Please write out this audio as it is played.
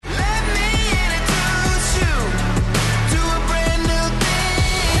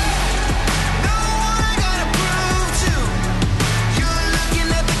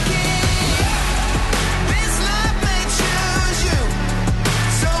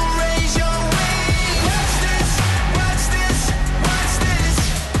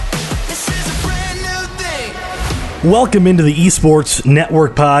Welcome into the Esports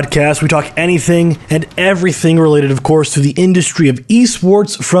Network podcast. We talk anything and everything related, of course, to the industry of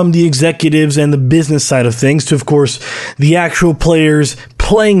esports, from the executives and the business side of things to, of course, the actual players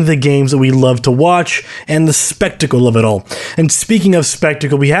playing the games that we love to watch and the spectacle of it all. And speaking of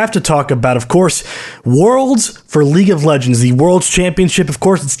spectacle, we have to talk about, of course, Worlds for League of Legends, the Worlds Championship. Of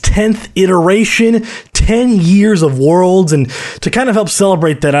course, its 10th iteration, 10 years of Worlds. And to kind of help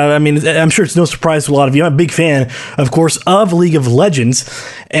celebrate that, I mean, I'm sure it's no surprise to a lot of you. I'm a big fan, of course, of League of Legends.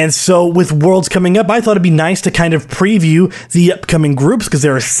 And so with Worlds coming up, I thought it'd be nice to kind of preview the upcoming groups, because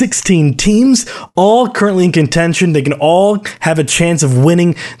there are 16 teams, all currently in contention. They can all have a chance of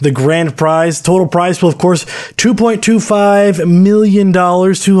winning the grand prize. Total prize pool, of course, $2.25 million,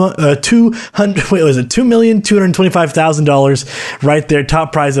 $2,225,000 right there.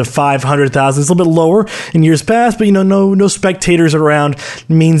 Top prize of $500,000. It's a little bit lower in years past, but no spectators around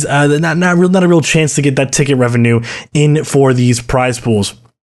means not a real chance to get that ticket revenue in for these prize pools.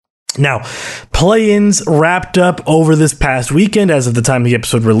 Now, play-ins wrapped up over this past weekend as of the time the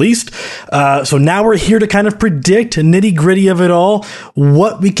episode released. So now we're here to kind of predict, nitty-gritty of it all,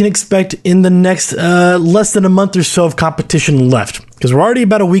 what we can expect in the next less than a month or so of competition left. Because we're already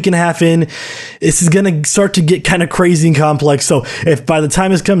about a week and a half in. This is going to start to get kind of crazy and complex. So if by the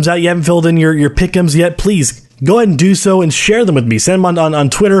time this comes out you haven't filled in your pick'ems yet, please go ahead and do so and share them with me. Send them on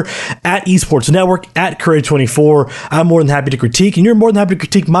Twitter at Esports Network, at Courage24. I'm more than happy to critique, and you're more than happy to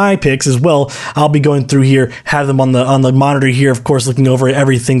critique my picks as well. I'll be going through here, have them on the monitor here, of course, looking over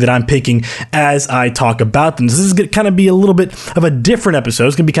everything that I'm picking as I talk about them. This is going to kind of be a little bit of a different episode.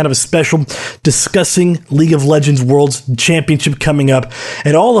 It's going to be kind of a special discussing League of Legends Worlds Championship coming up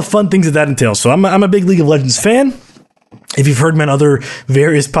and all the fun things that entails. So I'm a big League of Legends fan. If you've heard my other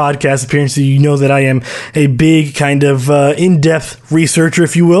various podcast appearances, you know that I am a big kind of in-depth researcher,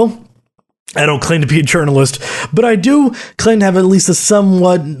 if you will. I don't claim to be a journalist, but I do claim to have at least a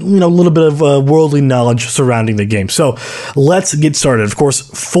somewhat, little bit of worldly knowledge surrounding the game. So let's get started. Of course,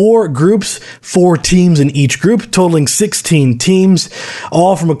 4 groups, 4 teams in each group, totaling 16 teams,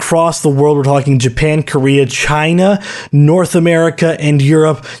 all from across the world. We're talking Japan, Korea, China, North America, and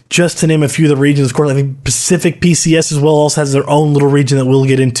Europe, just to name a few of the regions. Of course, I think Pacific PCS as well also has their own little region that we'll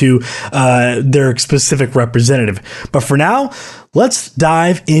get into their specific representative. But for now, let's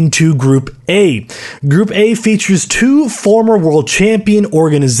dive into Group A. Group A features 2 former world champion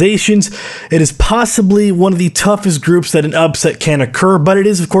organizations. It is possibly one of the toughest groups that an upset can occur, but it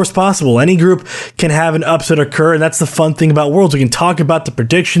is, of course, possible. Any group can have an upset occur, and that's the fun thing about Worlds. We can talk about the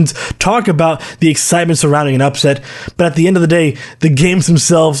predictions, talk about the excitement surrounding an upset, but at the end of the day, the games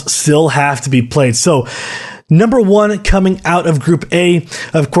themselves still have to be played. So, number 1 coming out of Group A,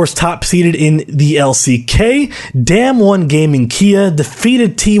 of course, top seeded in the LCK, Damwon Gaming Kia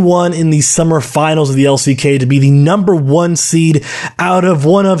defeated T1 in the summer finals of the LCK to be the number 1 seed out of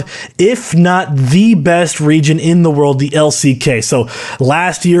one of, if not the best region in the world, the LCK. So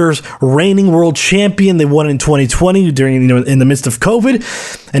last year's reigning world champion, they won in 2020 during, in the midst of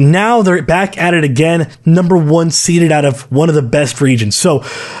COVID. And now they're back at it again, number 1 seeded out of one of the best regions. So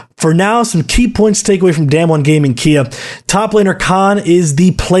for now, some key points to take away from Damwon Gaming Kia. Top laner Khan is the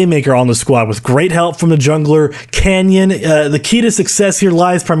playmaker on the squad with great help from the jungler Canyon. The key to success here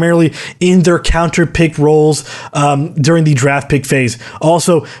lies primarily in their counter pick roles during the draft pick phase.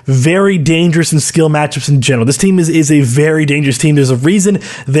 Also, very dangerous in skill matchups in general. This team is a very dangerous team. There's a reason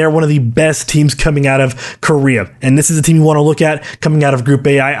they're one of the best teams coming out of Korea. And this is a team you want to look at coming out of Group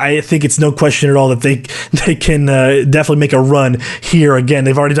A. I think it's no question at all that they can definitely make a run here again.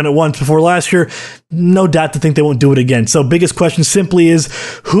 They've already done it once before last year. No doubt to think they won't do it again. So biggest question simply is,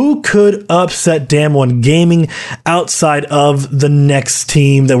 who could upset Damwon Gaming outside of the next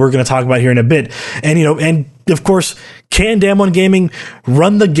team that we're going to talk about here in a bit? And and of course, can Damwon Gaming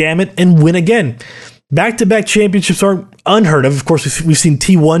run the gamut and win again? Back-to-back championships are unheard of. Of course, we've seen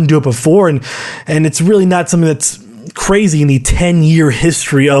T1 do it before, and it's really not something that's crazy in the 10-year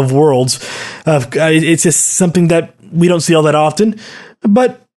history of Worlds. It's just something that we don't see all that often,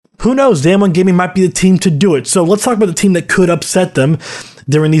 but who knows? Damwon Gaming might be the team to do it. So let's talk about the team that could upset them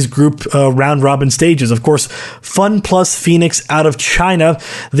during these group round robin stages. Of course, FunPlus Phoenix out of China.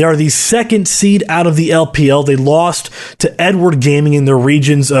 They are the 2nd seed out of the LPL. They lost to Edward Gaming in their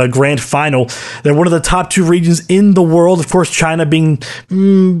region's grand final. They're one of the top 2 regions in the world. Of course, China being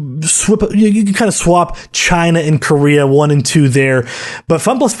you can kind of swap China and Korea 1 and 2 there. But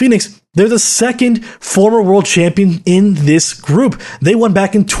FunPlus Phoenix, They're the second former world champion in this group. They won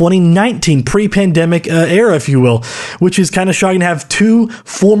back in 2019, pre-pandemic era, if you will, which is kind of shocking to have two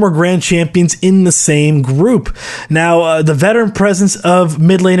former grand champions in the same group. Now, the veteran presence of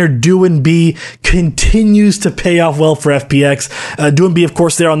mid laner Douyin continues to pay off well for FPX. Douyin, of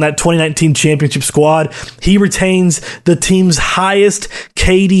course, there on that 2019 championship squad. He retains the team's highest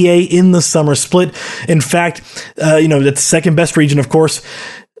KDA in the summer split. In fact, that's the second best region, of course.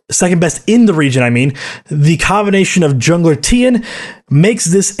 Second best in the region, I mean. The combination of jungler Tian makes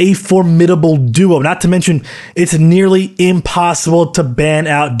this a formidable duo. Not to mention, it's nearly impossible to ban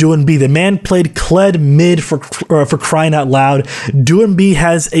out Douyin. The man played Kled mid for crying out loud. Douyin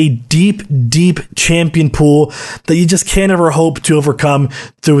has a deep champion pool that you just can't ever hope to overcome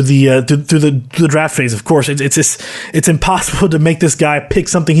through the draft phase. Of course, it's impossible to make this guy pick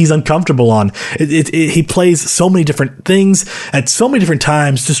something he's uncomfortable on. He plays so many different things at so many different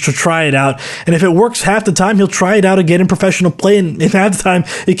times just to try it out. And if it works half the time, he'll try it out again in professional play, and if half the time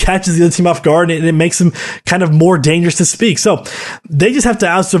it catches the other team off guard and it makes him kind of more dangerous to speak. So they just have to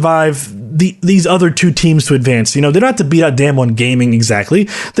out-survive these other two teams to advance. They don't have to beat out Damwon Gaming exactly.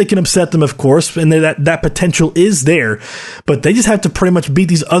 They can upset them, of course, and that potential is there, but they just have to pretty much beat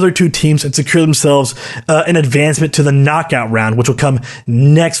these other two teams and secure themselves an advancement to the knockout round, which will come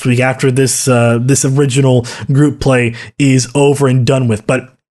next week after this original group play is over and done with.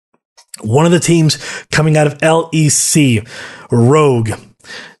 But one of the teams coming out of LEC, Rogue,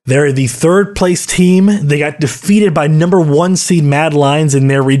 they're the third place team. They got defeated by number 1 seed Mad Lions in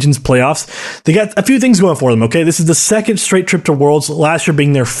their region's playoffs. They got a few things going for them, okay? This is the second straight trip to Worlds, last year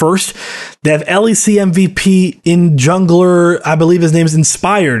being their first. They have LEC MVP in jungler, I believe his name is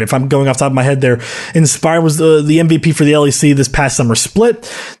Inspired, if I'm going off the top of my head there. Inspired was the MVP for the LEC this past summer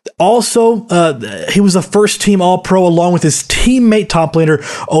split. Also, he was the first team All-Pro along with his teammate top laner,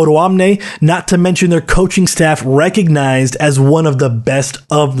 Odoamne, not to mention their coaching staff recognized as one of the best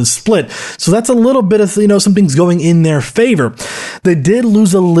of the split. So that's a little bit of, something's going in their favor. They did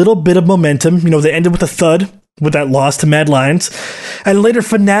lose a little bit of momentum. They ended with a thud with that loss to Mad Lions, and later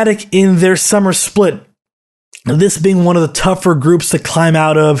Fnatic in their summer split. This being one of the tougher groups to climb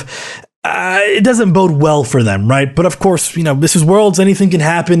out of, it doesn't bode well for them, right? But of course, this is Worlds, anything can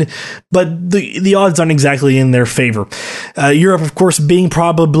happen, but the odds aren't exactly in their favor. Europe, of course, being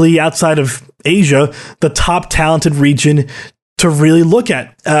probably outside of Asia, the top talented region to really look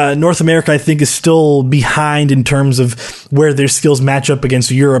at. North America, I think, is still behind in terms of where their skills match up against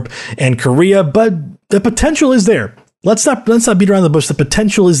Europe and Korea, but the potential is there. Let's not beat around the bush. The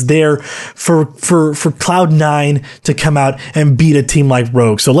potential is there for Cloud9 to come out and beat a team like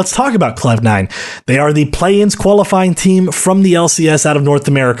Rogue. So let's talk about Cloud9. They are the play-ins qualifying team from the LCS out of North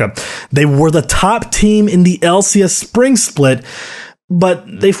America. They were the top team in the LCS spring split, but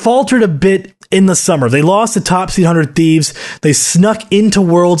they faltered a bit in the summer. They lost to top seed 100 Thieves. They snuck into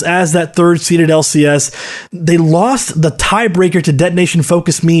Worlds as that third seeded LCS. They lost the tiebreaker to Detonation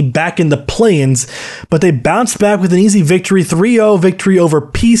Focus Me back in the play-ins, but they bounced back with an easy victory, 3-0 victory over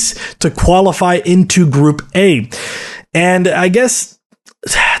Peace to qualify into Group A. And I guess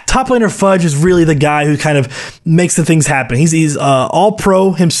top laner Fudge is really the guy who kind of makes the things happen. He's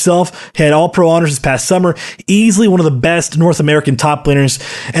all-pro himself. He had all-pro honors this past summer. Easily one of the best North American top laners.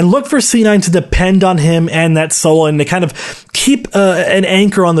 And look for C9 to depend on him and that solo and to kind of keep an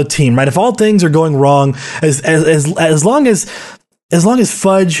anchor on the team, right? If all things are going wrong, as long as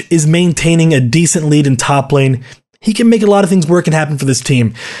Fudge is maintaining a decent lead in top lane, he can make a lot of things work and happen for this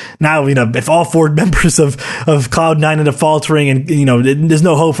team. Now, if all 4 members of Cloud9 end up faltering and, there's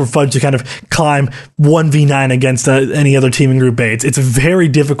no hope for Fudge to kind of climb 1v9 against any other team in Group A. It's very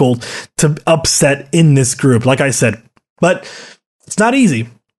difficult to upset in this group, like I said. But it's not easy.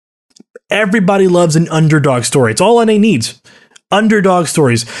 Everybody loves an underdog story. It's all NA needs. Underdog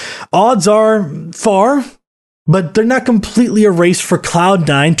stories. Odds are far, but they're not completely erased for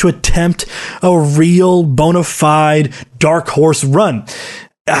Cloud9 to attempt a real bona fide dark horse run.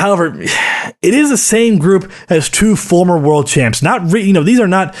 However, it is the same group as 2 former world champs. These are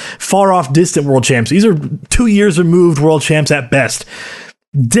not far off distant world champs. These are 2 years removed world champs at best.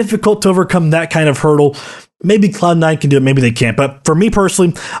 Difficult to overcome that kind of hurdle. Maybe Cloud9 can do it, maybe they can't. But for me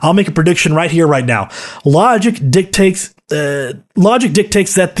personally, I'll make a prediction right here, right now. Logic dictates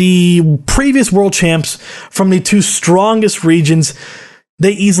that the previous world champs from the 2 strongest regions,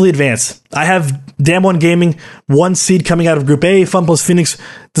 they easily advance. I have Damwon Gaming, 1 seed coming out of Group A, FunPlus Phoenix,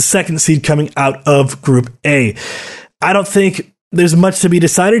 the 2nd seed coming out of Group A. I don't think there's much to be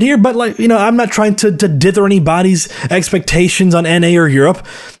decided here, but I'm not trying to dither anybody's expectations on NA or Europe.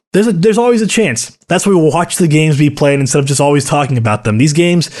 there's always a chance. That's why we watch the games be played instead of just always talking about them. These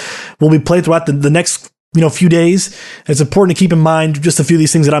games will be played throughout the next few days. It's important to keep in mind just a few of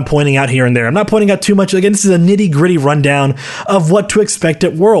these things that I'm pointing out here and there. I'm not pointing out too much. Again, this is a nitty-gritty rundown of what to expect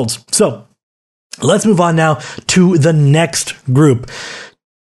at Worlds. So let's move on now to the next group.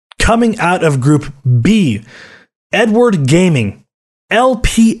 Coming out of Group B, Edward Gaming,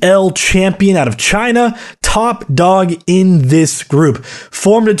 LPL champion out of China, top dog in this group.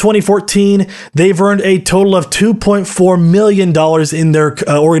 Formed in 2014, they've earned a total of $2.4 million in their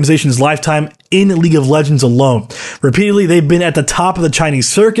organization's lifetime in League of Legends alone. Repeatedly, they've been at the top of the Chinese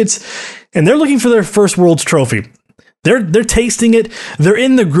circuits, and they're looking for their first Worlds trophy. They're tasting it. They're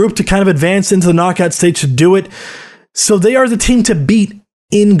in the group to kind of advance into the knockout stage to do it. So they are the team to beat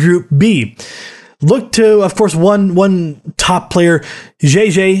in Group B. Look to, of course, one top player,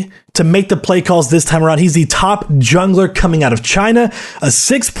 JJ, to make the play calls this time around. He's the top jungler coming out of China, a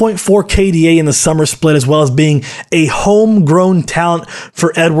 6.4 KDA in the summer split, as well as being a homegrown talent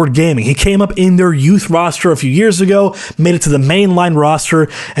for Edward Gaming. He came up in their youth roster a few years ago, made it to the mainline roster,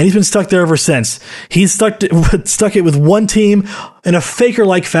 and he's been stuck there ever since. He's stuck it with one team in a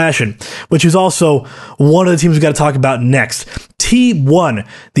Faker-like fashion, which is also one of the teams we've got to talk about next. T1,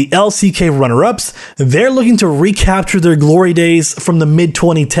 the LCK runner-ups, they're looking to recapture their glory days from the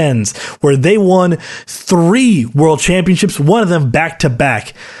mid-2010s, where they won 3 world championships, one of them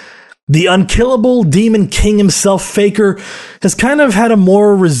back-to-back. The unkillable Demon King himself, Faker, has kind of had a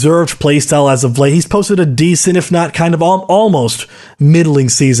more reserved playstyle as of late. He's posted a decent, if not kind of almost middling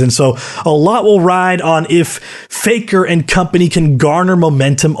season. So a lot will ride on if Faker and company can garner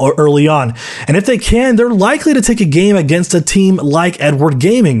momentum early on. And if they can, they're likely to take a game against a team like Edward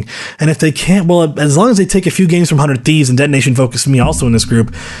Gaming. And if they can't, well, as long as they take a few games from 100 Thieves and Detonation Focus Me also in this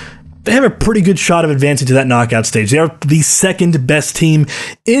group, they have a pretty good shot of advancing to that knockout stage. They are the second best team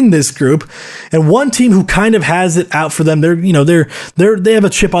in this group, and one team who kind of has it out for them. They have a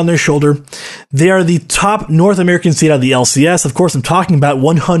chip on their shoulder. They are the top North American seed out of the LCS. Of course, I'm talking about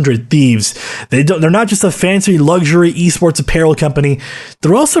 100 Thieves. They're not just a fancy luxury esports apparel company.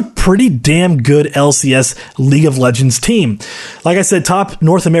 They're also a pretty damn good LCS League of Legends team. Like I said, top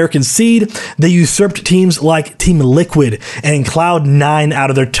North American seed. They usurped teams like Team Liquid and Cloud9 out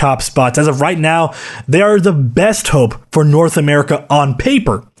of their top spots. As of right now, they are the best hope for North America on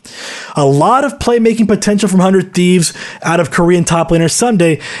paper. A lot of playmaking potential from 100 Thieves out of Korean top laner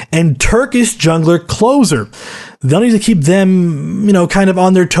Sunday and Turkish jungler Closer. They'll need to keep them, kind of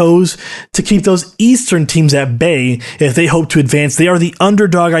on their toes to keep those Eastern teams at bay if they hope to advance. They are the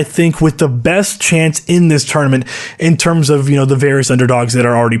underdog, I think, with the best chance in this tournament in terms of, the various underdogs that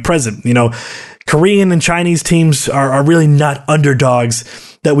are already present. Korean and Chinese teams are really not underdogs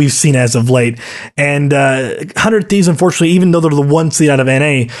that we've seen as of late. And 100 Thieves, unfortunately, even though they're the one seed out of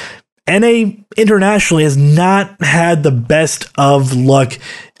NA internationally has not had the best of luck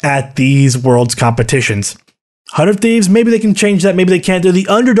at these Worlds competitions. 100 Thieves, maybe they can change that, maybe they can't. They're the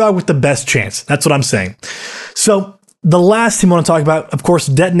underdog with the best chance. That's what I'm saying. So the last team I want to talk about, of course,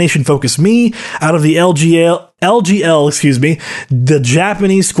 Detonation Focus Me, out of the LGL, the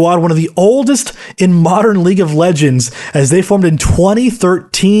Japanese squad, one of the oldest in modern League of Legends, as they formed in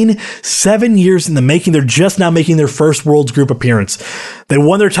 2013, 7 years in the making. They're just now making their first Worlds group appearance. They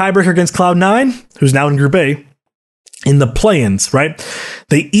won their tiebreaker against Cloud9, who's now in Group A, in the play-ins, right?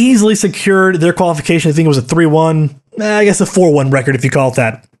 They easily secured their qualification. I think it was a 3-1, I guess a 4-1 record if you call it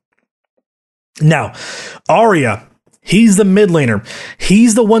that. Now, Arya, he's the mid laner.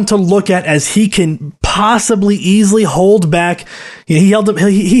 He's the one to look at as he can possibly easily hold back. He held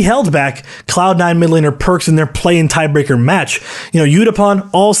back Cloud9 mid laner Perkz in their play-in tiebreaker match. Yutapon,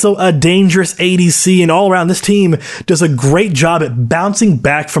 also a dangerous ADC, and all around this team does a great job at bouncing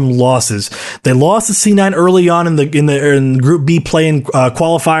back from losses. They lost to C9 early on in the Group B play-in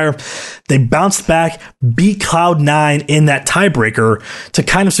qualifier. They bounced back, beat Cloud9 in that tiebreaker to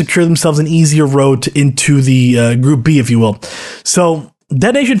kind of secure themselves an easier road into the Group B, if you will. So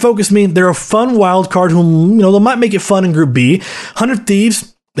Detonation Focus Me, they're a fun wild card who, they might make it fun in Group B. 100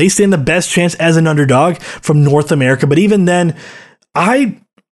 Thieves, they stand the best chance as an underdog from North America, but even then, I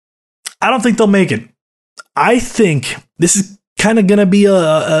don't think they'll make it. I think this is kind of going to be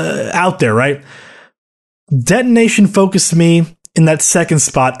out there, right? Detonation Focus Me in that second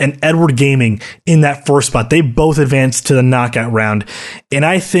spot and Edward Gaming in that first spot. They both advanced to the knockout round. And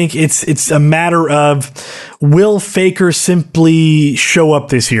I think it's a matter of, will Faker simply show up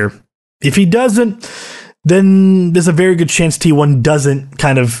this year? If he doesn't, then there's a very good chance T1 doesn't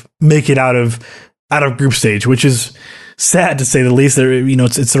kind of make it out of group stage, which is sad to say the least.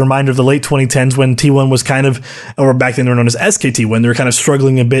 It's a reminder of the late 2010s when T1 was kind of, or back then they were known as SKT, when they were kind of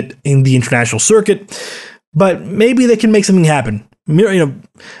struggling a bit in the international circuit. But maybe they can make something happen.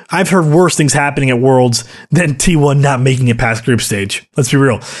 I've heard worse things happening at Worlds than T1 not making it past group stage. Let's be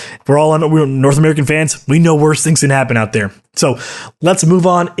real. We're North American fans. We know worse things can happen out there. So let's move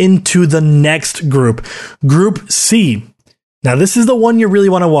on into the next group. Group C. Now, this is the one you really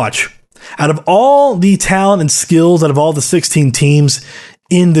want to watch. Out of all the talent and skills, out of all the 16 teams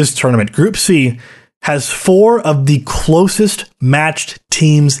in this tournament, Group C has 4 of the closest matched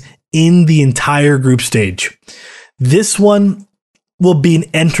teams in the entire group stage. This one will be an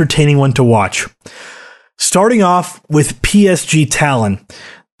entertaining one to watch. Starting off with PSG Talon,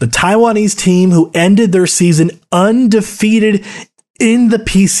 the Taiwanese team who ended their season undefeated in the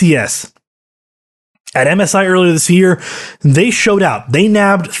PCS. At MSI earlier this year, they showed out. They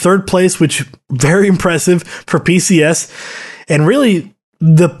nabbed 3rd place, which very impressive for PCS. And really,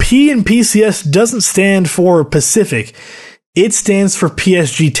 the P in PCS doesn't stand for Pacific. It stands for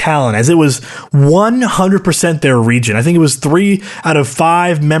PSG Talon, as it was 100% their region. I think it was 3 out of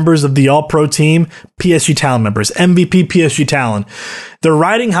 5 members of the All-Pro team, PSG Talon members, MVP PSG Talon. They're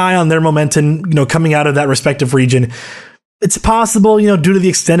riding high on their momentum, coming out of that respective region. It's possible, due to the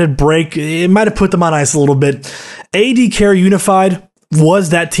extended break, it might have put them on ice a little bit. AD Carry Unified was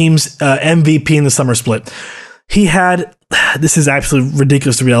that team's MVP in the summer split. He had, this is absolutely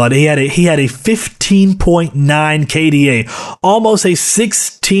ridiculous to read out loud, he had a 15.9 KDA, almost a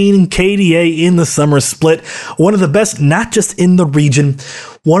 16 KDA in the summer split. One of the best, not just in the region,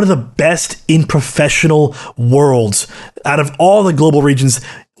 one of the best in professional Worlds. Out of all the global regions,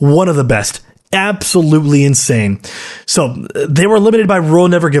 one of the best. Absolutely insane. So they were limited by Royal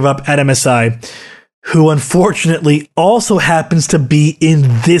Never Give Up at MSI, who unfortunately also happens to be in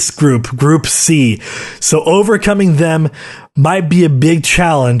this group, Group C. So overcoming them might be a big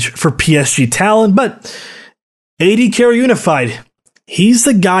challenge for PSG Talon, but AD Carry Unified, he's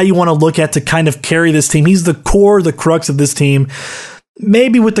the guy you want to look at to kind of carry this team. He's the core, the crux of this team.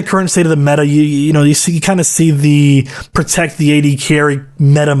 Maybe with the current state of the meta, you kind of see the protect the AD carry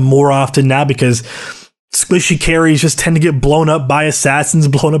meta more often now, because squishy carries just tend to get blown up by assassins,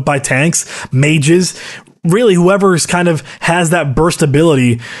 blown up by tanks, mages. Really, whoever's kind of has that burst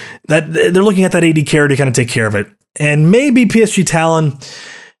ability, that they're looking at that AD carry to kind of take care of it. And maybe PSG Talon,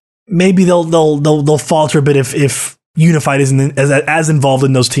 maybe they'll falter a bit if Unified isn't as involved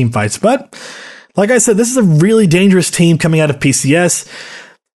in those team fights. But like I said, this is a really dangerous team coming out of PCS.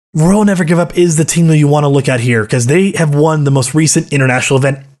 Royal Never Give Up is the team that you want to look at here, because they have won the most recent international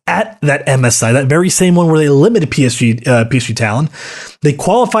event at that MSI, that very same one where they limited PSG Talon. They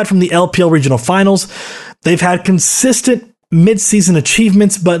qualified from the LPL regional finals. They've had consistent mid-season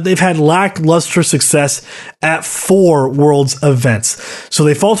achievements, but they've had lackluster success at 4 Worlds events. So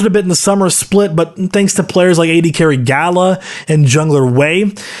they faltered a bit in the summer split, but thanks to players like AD Carry Gala and Jungler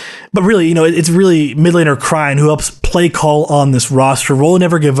Wei. But really, it's really mid laner Cryin who helps play call on this roster. Roll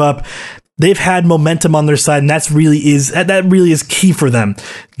Never Give Up. They've had momentum on their side, and that really is key for them.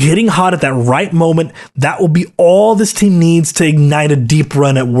 Getting hot at that right moment, that will be all this team needs to ignite a deep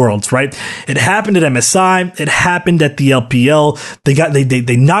run at Worlds, right? It happened at MSI, it happened at the LPL.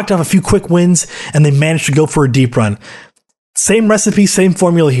 They knocked off a few quick wins, and they managed to go for a deep run. Same recipe, same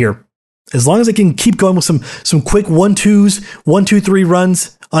formula here. As long as they can keep going with some quick 1-2s, 1-2-3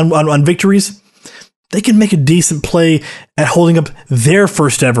 runs on victories, they can make a decent play at holding up their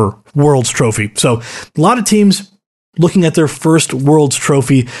first ever Worlds trophy. So a lot of teams looking at their first Worlds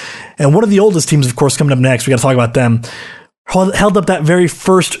trophy, and one of the oldest teams, of course, coming up next, we got to talk about them, held up that very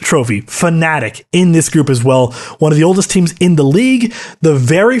first trophy, Fnatic, in this group as well. One of the oldest teams in the league, the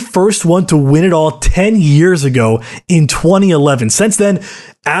very first one to win it all 10 years ago in 2011. Since then,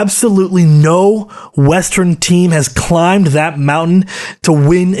 absolutely no Western team has climbed that mountain to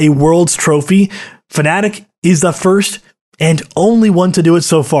win a Worlds trophy. Fnatic is the first and only one to do it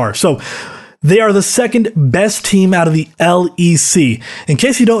so far. So they are the second best team out of the LEC. In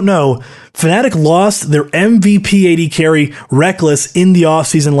case you don't know, Fnatic lost their MVP AD carry Reckless in the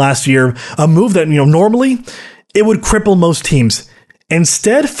offseason last year, a move that, normally it would cripple most teams.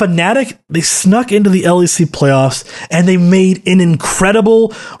 Instead, Fnatic, they snuck into the LEC playoffs, and they made an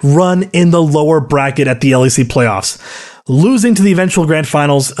incredible run in the lower bracket at the LEC playoffs, losing to the eventual grand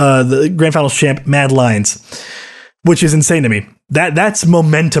finals, the grand finals champ Mad Lions, which is insane to me. That's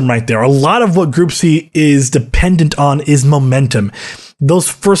momentum right there. A lot of what Group C is dependent on is momentum. Those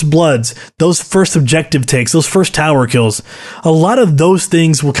first bloods, those first objective takes, those first tower kills, a lot of those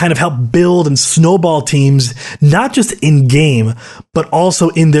things will kind of help build and snowball teams, not just in game, but also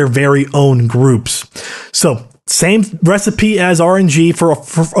in their very own groups. So Same recipe as RNG for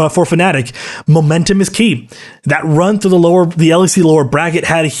Fnatic. Momentum is key. That run through the LEC lower bracket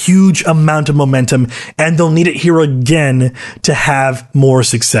had a huge amount of momentum, and they'll need it here again to have more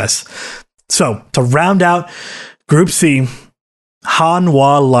success. So, to round out Group C,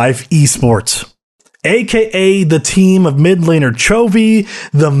 Hanwha Life Esports, aka the team of mid laner Chovy,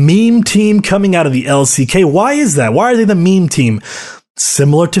 the meme team coming out of the LCK. Why is that? Why are they the meme team?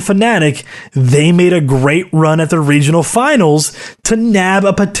 Similar to Fnatic, they made a great run at the regional finals to nab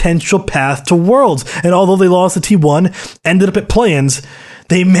a potential path to Worlds. And although they lost the T1, ended up at play-ins,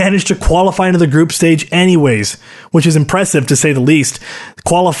 they managed to qualify into the group stage anyways, which is impressive to say the least.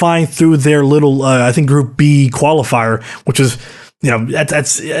 Qualifying through their little, I think, Group B qualifier, which is,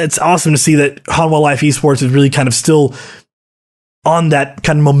 it's awesome to see that Hanwha Life Esports is really kind of still on that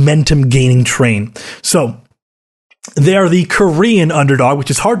kind of momentum gaining train. So, they are the Korean underdog,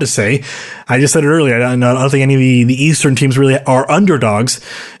 which is hard to say. I just said it earlier. I don't think any of the Eastern teams really are underdogs.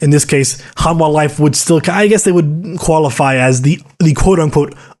 In this case, Hanwha Life would still, I guess they would qualify as the quote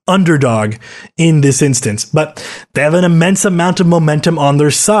unquote underdog in this instance, but they have an immense amount of momentum on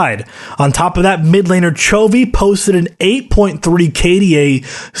their side. On top of that, mid laner Chovy posted an 8.3 KDA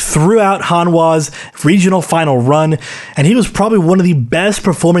throughout Hanwha's regional final run, and he was probably one of the best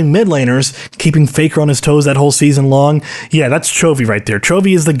performing mid laners, keeping Faker on his toes that whole season long. Yeah, that's Chovy right there.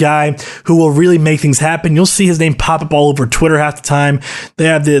 Chovy is the guy who will really make things happen. You'll see his name pop up all over Twitter half the time. They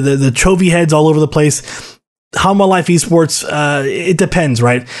have the Chovy heads all over the place. Hanwha Life Esports, it depends,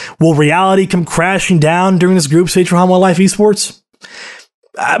 right? Will reality come crashing down during this group stage for Hanwha Life Esports?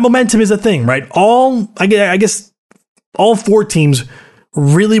 Momentum is a thing, right? I guess all four teams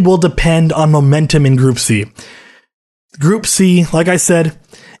really will depend on momentum in Group C. Group C, like I said,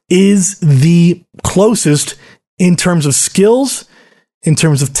 is the closest in terms of skills, in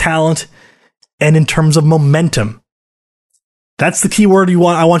terms of talent, and in terms of momentum. That's the key word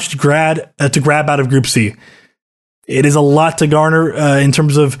I want you to grab out of Group C. It is a lot to garner in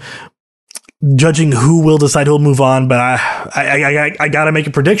terms of judging who will decide who'll move on, but I got to make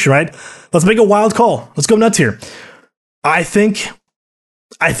a prediction, right? Let's make a wild call. Let's go nuts here. I think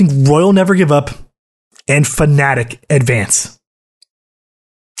Royal Never Give Up and Fnatic advance.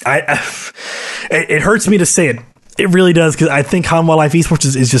 It hurts me to say it. It really does, because I think Hanwha Life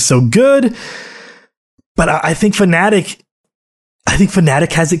Esports is just so good, but I think Fnatic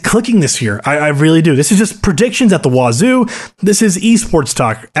has it clicking this year. I really do. This is just predictions at the wazoo. This is esports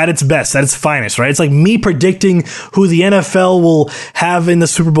talk at its best, at its finest, right? It's like me predicting who the NFL will have in the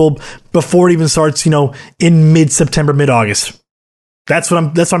Super Bowl before it even starts, in mid-September, mid-August. That's what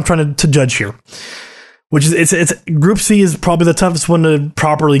I'm trying to judge here. Which is, it's Group C is probably the toughest one to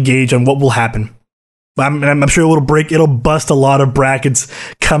properly gauge on what will happen. I'm sure it'll bust a lot of brackets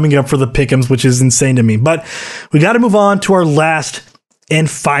coming up for the pick'ems, which is insane to me. But we got to move on to our last and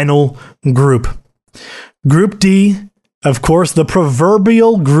final group. Group D, of course, the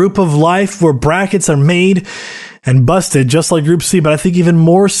proverbial group of life where brackets are made and busted, just like Group C, but I think even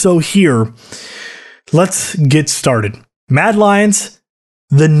more so here. Let's get started. Mad Lions,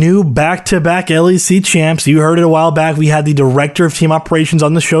 the new back-to-back LEC champs. You heard it a while back. We had the director of team operations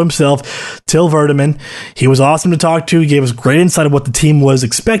on the show himself, Till Verdeman. He was awesome to talk to. He gave us great insight of what the team was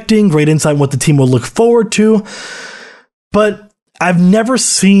expecting, great insight on what the team will look forward to. But I've never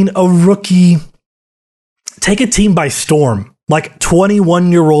seen a rookie take a team by storm, like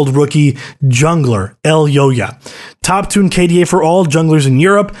 21-year-old rookie jungler, Elyoya. Top 2 in KDA for all junglers in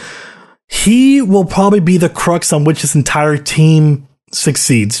Europe. He will probably be the crux on which this entire team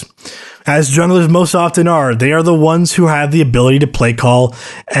succeeds. As junglers most often are, they are the ones who have the ability to play call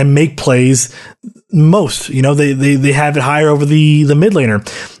and make plays most. They have it higher over the mid laner.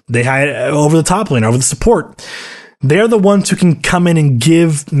 They have it over the top laner, over the support. They're the ones who can come in and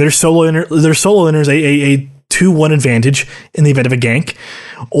give their solo laners a 2-1 advantage in the event of a gank,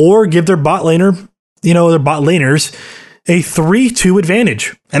 or give their bot laner, their bot laners a 3-2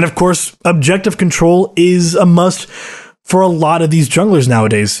 advantage. And of course, objective control is a must for a lot of these junglers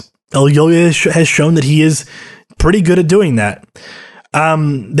nowadays. Elyoya has shown that he is pretty good at doing that.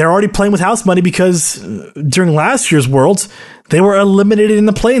 They're already playing with house money because during last year's Worlds, they were eliminated in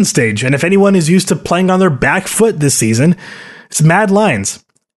the play-in stage. And if anyone is used to playing on their back foot this season, it's Mad Lions.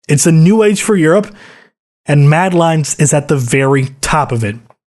 It's a new age for Europe, and Mad Lions is at the very top of it.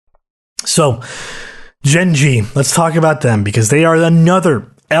 So, Gen G, let's talk about them, because they are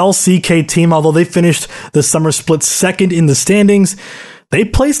another LCK team. Although they finished the summer split second in the standings, they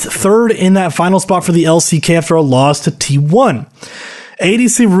placed third in that final spot for the LCK after a loss to T1.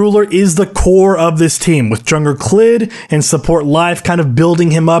 ADC Ruler is the core of this team, with Jungler Klid and support Life kind of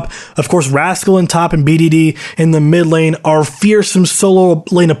building him up. Of course, Rascal in top and BDD in the mid lane are fearsome solo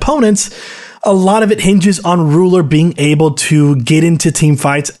lane opponents. A lot of it hinges on Ruler being able to get into team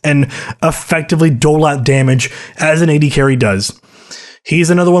fights and effectively dole out damage as an AD carry does.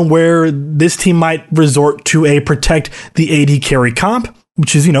 He's another one where this team might resort to a protect the AD carry comp,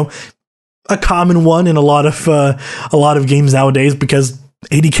 which is, a common one in a lot of games nowadays because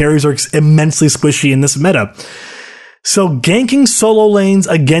AD carries are immensely squishy in this meta. So ganking solo lanes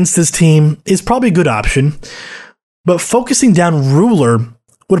against this team is probably a good option, but focusing down Ruler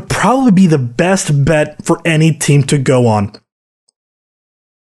would probably be the best bet for any team to go on.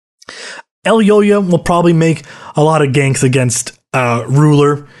 Elyoya will probably make a lot of ganks against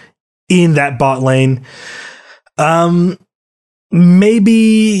Ruler in that bot lane.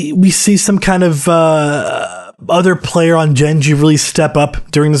 Maybe we see some kind of other player on Gen.G really step up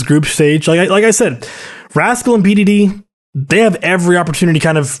during this group stage. Like I said, Rascal and BDD, they have every opportunity to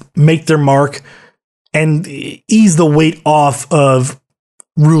kind of make their mark and ease the weight off of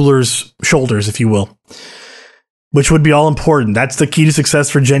Ruler's shoulders, if you will, which would be all important. That's the key to success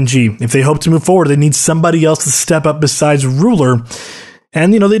for Gen.G. If they hope to move forward, they need somebody else to step up besides Ruler.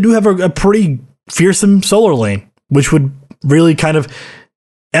 And, they do have a pretty fearsome solo lane, which would really kind of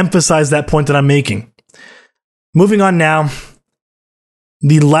emphasize that point that I'm making. Moving on now,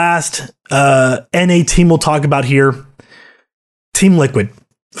 the last NA team we'll talk about here, Team Liquid.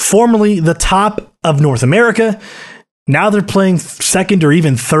 Formerly the top of North America, now they're playing second or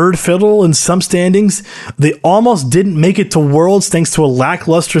even third fiddle in some standings. They almost didn't make it to Worlds thanks to a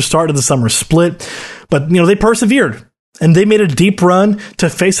lackluster start of the summer split, but they persevered. And they made a deep run to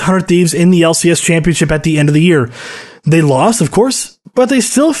face 100 Thieves in the LCS Championship at the end of the year. They lost, of course, but they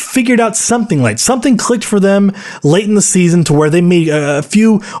still figured out something late. Something clicked for them late in the season to where they made a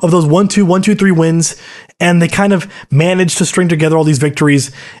few of those 1-2-1-2-3 wins, and they kind of managed to string together all these victories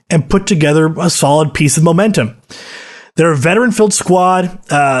and put together a solid piece of momentum. They're a veteran-filled squad.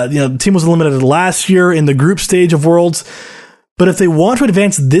 The team was eliminated last year in the group stage of Worlds, but if they want to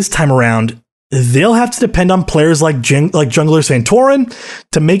advance this time around, they'll have to depend on players like jungler Santorin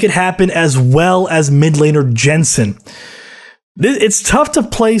to make it happen, as well as mid laner Jensen. It's tough to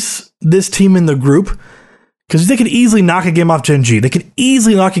place this team in the group because they could easily knock a game off Gen.G. They could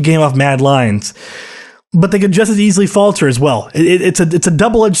easily knock a game off Mad Lions, but they could just as easily falter as well. It's a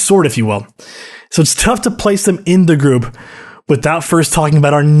double-edged sword, if you will. So it's tough to place them in the group without first talking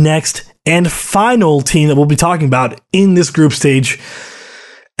about our next and final team that we'll be talking about in this group stage,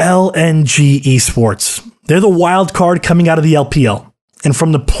 LNG Esports. They're the wild card coming out of the LPL. And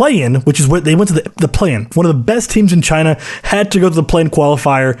from the play-in, which is where they went to the play-in, one of the best teams in China had to go to the play-in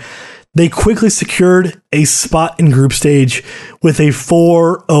qualifier. They quickly secured a spot in group stage with a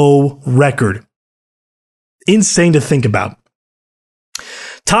 4-0 record. Insane to think about.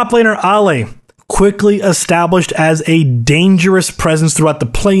 Top laner Ale quickly established as a dangerous presence throughout the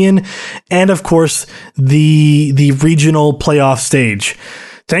play-in and, of course, the regional playoff stage.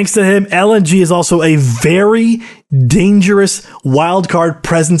 Thanks to him, LNG is also a very dangerous wildcard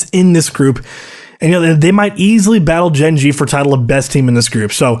presence in this group. And they might easily battle Gen.G for title of best team in this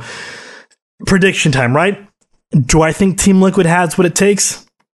group. So, prediction time, right? Do I think Team Liquid has what it takes?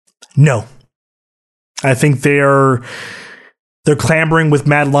 No. I think they're clambering with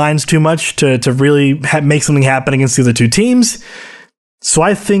Mad Lions too much to really make something happen against the other two teams. So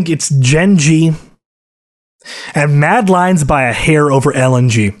I think it's Gen.G and Mad Lions by a hair over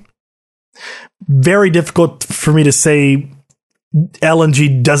LNG. Very difficult for me to say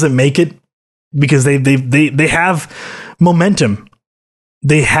LNG doesn't make it because they have momentum.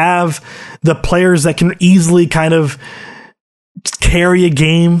 They have the players that can easily kind of carry a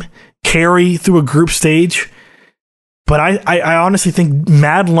game, carry through a group stage. But I honestly think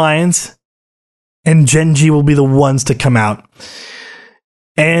Mad Lions and Gen.G will be the ones to come out.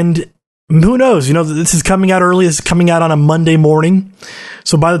 And who knows? This is coming out early. This is coming out on a Monday morning.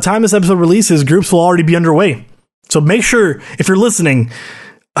 So by the time this episode releases, groups will already be underway. So make sure, if you're listening,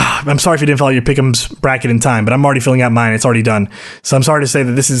 I'm sorry if you didn't fill out your Pick'ems bracket in time, but I'm already filling out mine. It's already done. So I'm sorry to say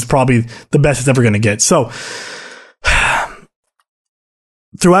that this is probably the best it's ever going to get. So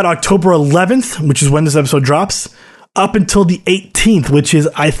throughout October 11th, which is when this episode drops, up until the 18th, which is,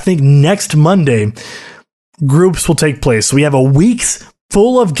 I think, next Monday, groups will take place. So we have a week's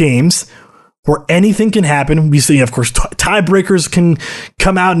full of games where anything can happen. We see, of course, tiebreakers can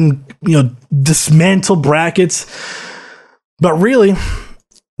come out and dismantle brackets. But really,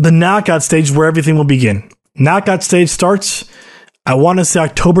 the knockout stage is where everything will begin. Knockout stage starts, I want to say,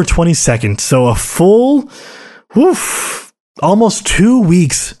 October 22nd. So a full almost 2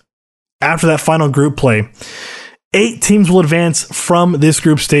 weeks after that final group play, 8 teams will advance from this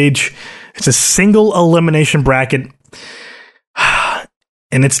group stage. It's a single elimination bracket.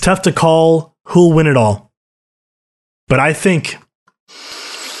 And it's tough to call who'll win it all. But I think,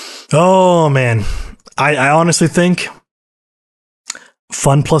 oh man, I honestly think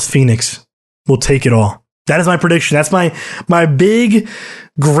Fun plus Phoenix will take it all. That is my prediction. That's my big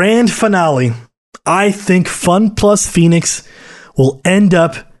grand finale. I think Fun plus Phoenix will end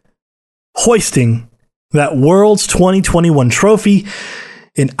up hoisting that World's 2021 trophy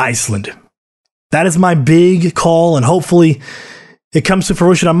in Iceland. That is my big call, and hopefully it comes to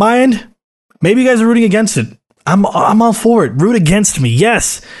fruition on my end. Maybe you guys are rooting against it. I'm all for it. Root against me.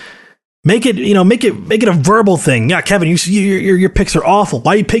 Yes. Make it a verbal thing. Yeah, Kevin, your picks are awful.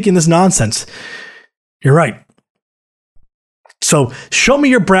 Why are you picking this nonsense? You're right. So show me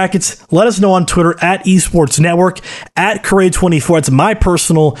your brackets. Let us know on Twitter at Esports Network, at Correa24. It's my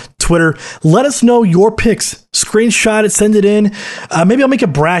personal Twitter. Let us know your picks. Screenshot it, send it in. Maybe I'll make a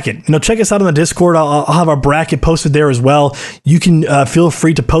bracket. Check us out on the Discord. I'll have our bracket posted there as well. You can feel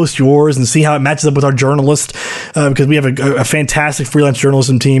free to post yours and see how it matches up with our journalist, because we have a fantastic freelance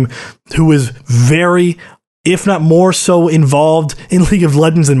journalism team who is very, if not more so, involved in League of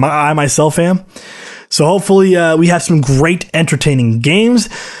Legends than I myself am. So hopefully we have some great entertaining games.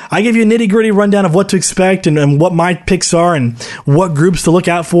 I give you a nitty-gritty rundown of what to expect and what my picks are and what groups to look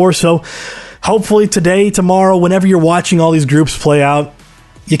out for. So hopefully today, tomorrow, whenever you're watching all these groups play out,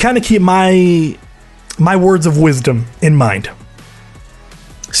 you kind of keep my words of wisdom in mind.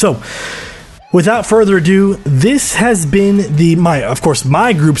 So without further ado, this has been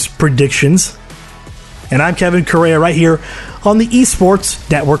my group's predictions. And I'm Kevin Correa right here on the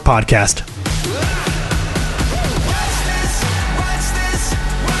Esports Network podcast.